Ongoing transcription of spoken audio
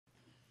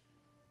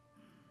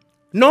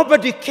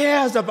Nobody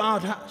cares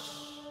about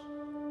us.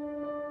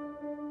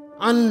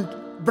 And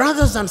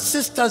brothers and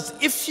sisters,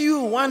 if you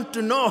want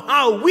to know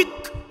how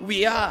weak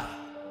we are,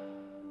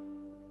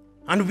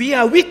 and we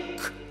are weak,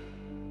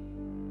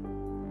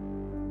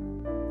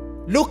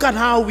 look at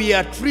how we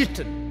are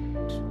treated.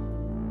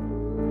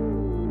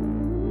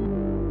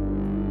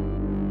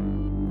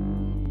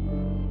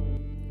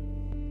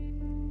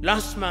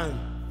 Last month,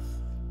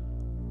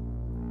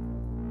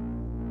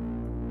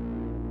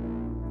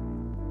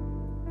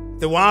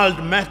 the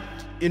world met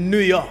in New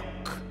York,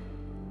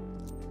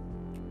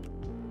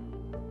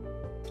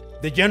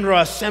 the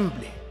General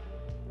Assembly.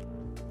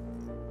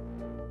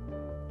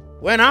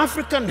 When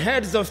African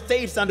heads of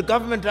states and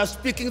government are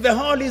speaking, the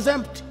hall is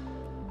empty.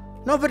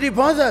 Nobody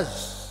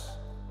bothers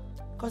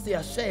because they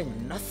are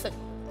saying nothing.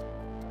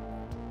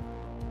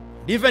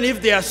 Even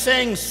if they are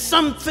saying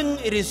something,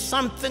 it is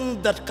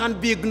something that can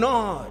be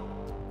ignored.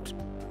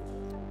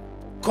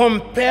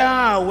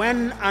 Compare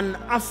when an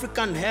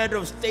African head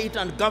of state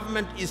and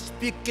government is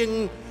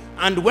speaking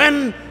and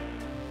when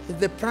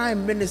the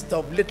Prime Minister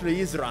of Little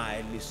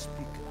Israel is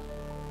speaking.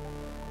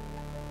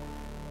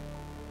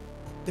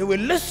 They will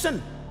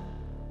listen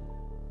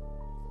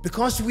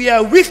because we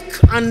are weak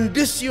and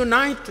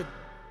disunited.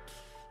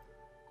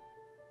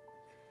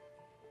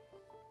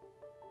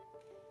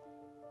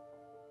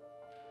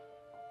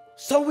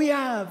 So we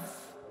have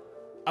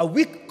a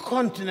weak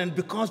continent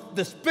because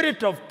the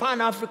spirit of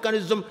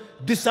Pan-Africanism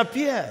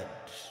disappeared.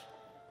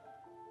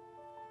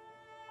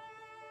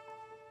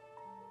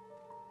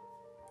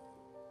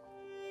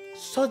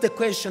 So the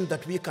question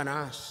that we can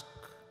ask,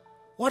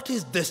 what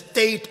is the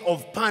state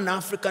of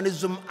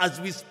Pan-Africanism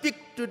as we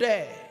speak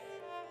today?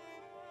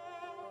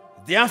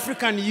 The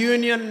African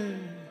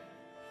Union,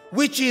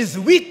 which is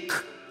weak,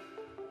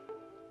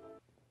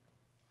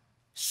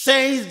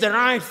 says the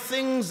right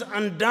things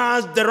and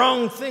does the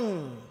wrong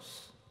things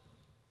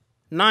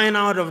 9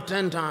 out of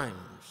 10 times.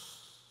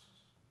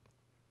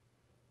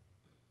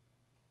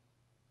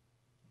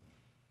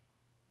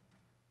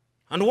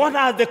 And what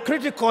are the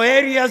critical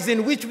areas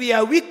in which we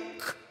are weak?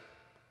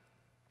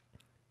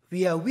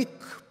 We are weak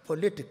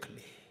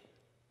politically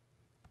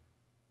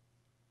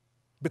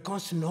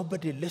because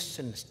nobody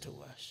listens to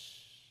us.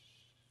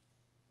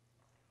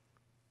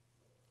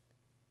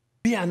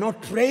 We are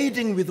not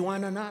trading with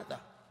one another.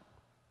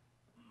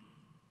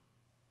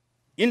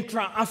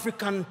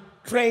 Intra-African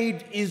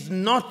trade is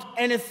not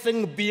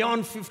anything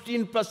beyond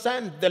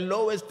 15%, the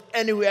lowest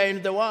anywhere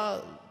in the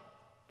world.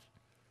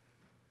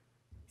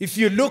 If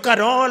you look at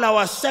all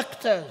our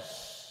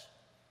sectors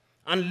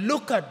and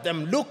look at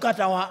them, look at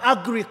our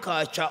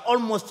agriculture,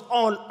 almost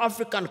all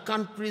African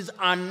countries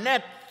are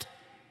net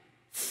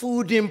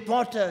food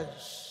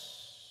importers.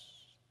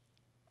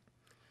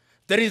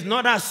 There is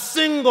not a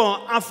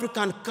single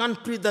African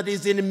country that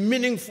is in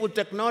meaningful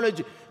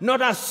technology.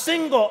 Not a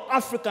single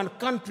African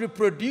country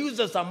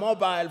produces a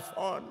mobile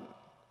phone.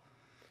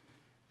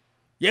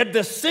 Yet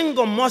the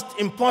single most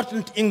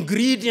important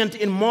ingredient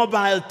in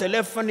mobile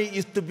telephony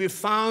is to be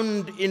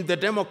found in the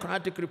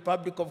Democratic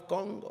Republic of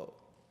Congo.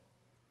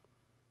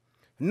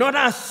 Not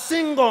a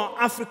single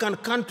African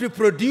country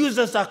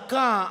produces a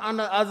car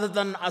other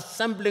than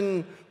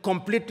assembling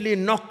completely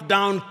knocked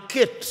down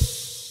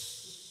kits.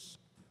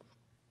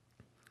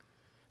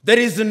 There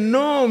is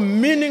no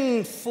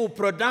meaningful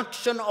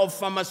production of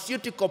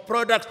pharmaceutical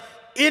products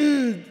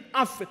in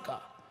Africa.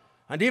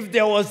 And if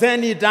there was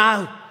any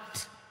doubt,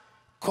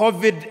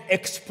 COVID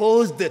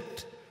exposed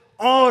it.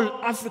 All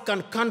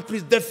African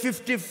countries, the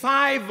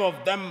 55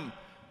 of them,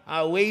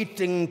 are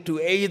waiting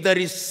to either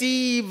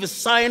receive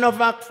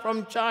Sinovac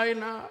from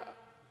China,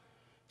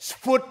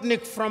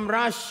 Sputnik from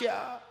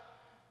Russia,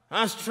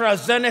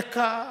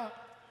 AstraZeneca,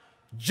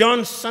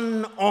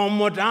 Johnson or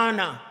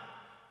Moderna.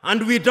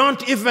 And we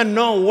don't even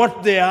know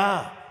what they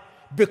are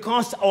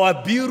because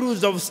our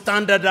bureaus of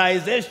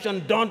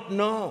standardization don't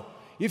know.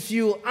 If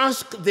you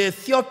ask the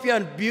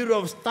Ethiopian Bureau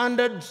of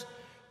Standards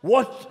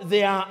what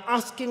they are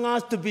asking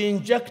us to be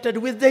injected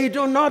with, they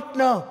do not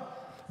know.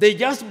 They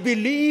just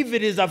believe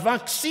it is a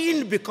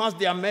vaccine because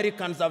the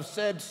Americans have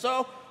said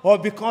so or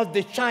because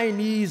the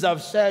Chinese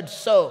have said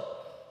so.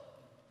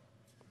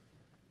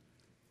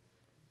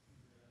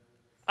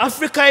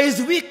 Africa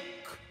is weak.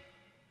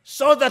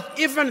 So that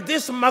even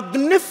this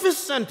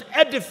magnificent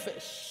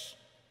edifice,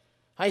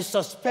 I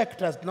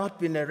suspect, has not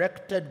been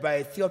erected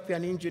by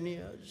Ethiopian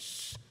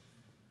engineers.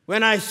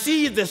 When I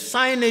see the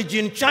signage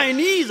in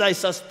Chinese, I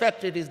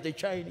suspect it is the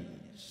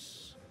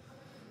Chinese.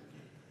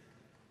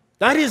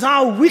 That is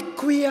how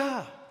weak we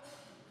are.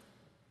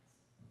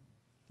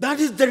 That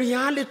is the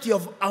reality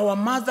of our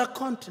mother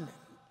continent.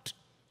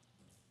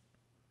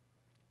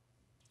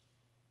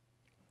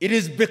 It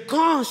is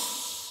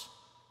because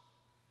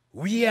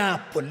we are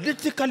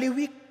politically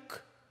weak,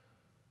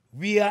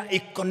 we are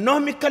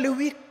economically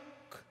weak,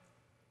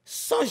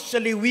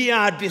 socially we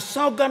are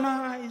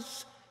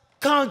disorganized,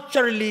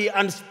 culturally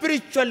and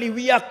spiritually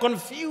we are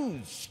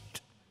confused.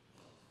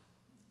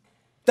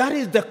 That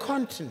is the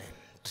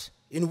continent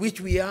in which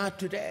we are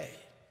today.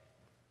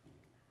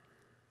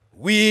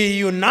 We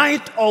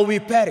unite or we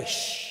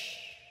perish.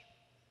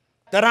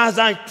 that as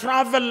I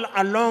travel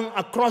along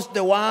across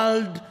the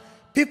world,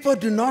 people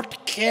do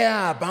not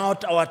care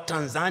about our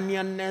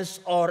Tanzanianness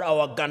or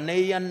our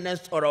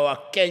Ghanaianness or our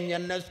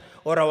Kenyanness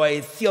or our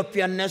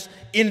Ethiopianness.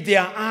 In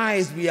their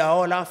eyes, we are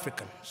all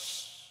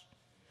Africans.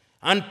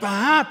 And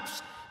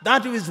perhaps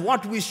that is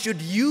what we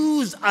should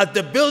use as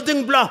the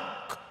building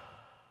block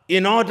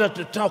in order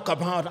to talk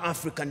about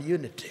African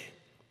unity.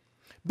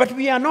 But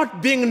we are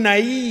not being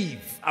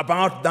naive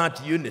about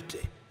that unity.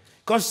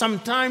 Because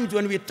sometimes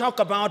when we talk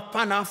about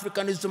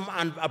Pan-Africanism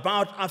and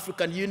about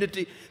African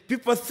unity,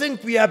 people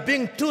think we are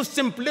being too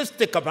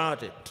simplistic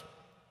about it.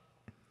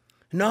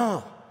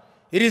 No,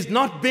 it is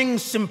not being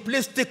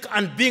simplistic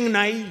and being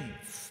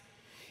naive.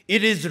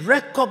 It is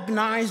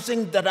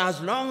recognizing that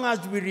as long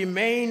as we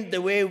remain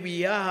the way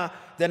we are,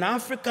 then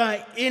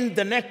Africa in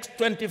the next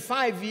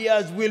 25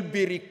 years will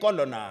be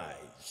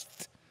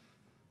recolonized.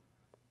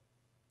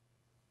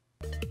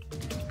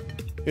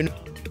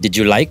 Did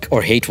you like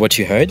or hate what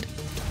you heard?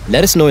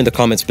 Let us know in the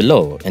comments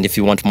below, and if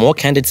you want more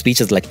candid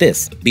speeches like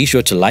this, be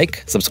sure to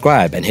like,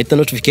 subscribe, and hit the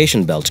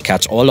notification bell to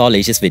catch all our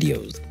latest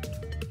videos.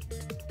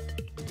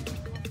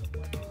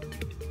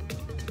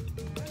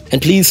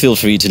 And please feel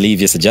free to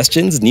leave your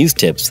suggestions, news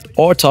tips,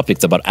 or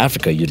topics about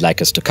Africa you'd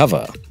like us to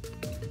cover.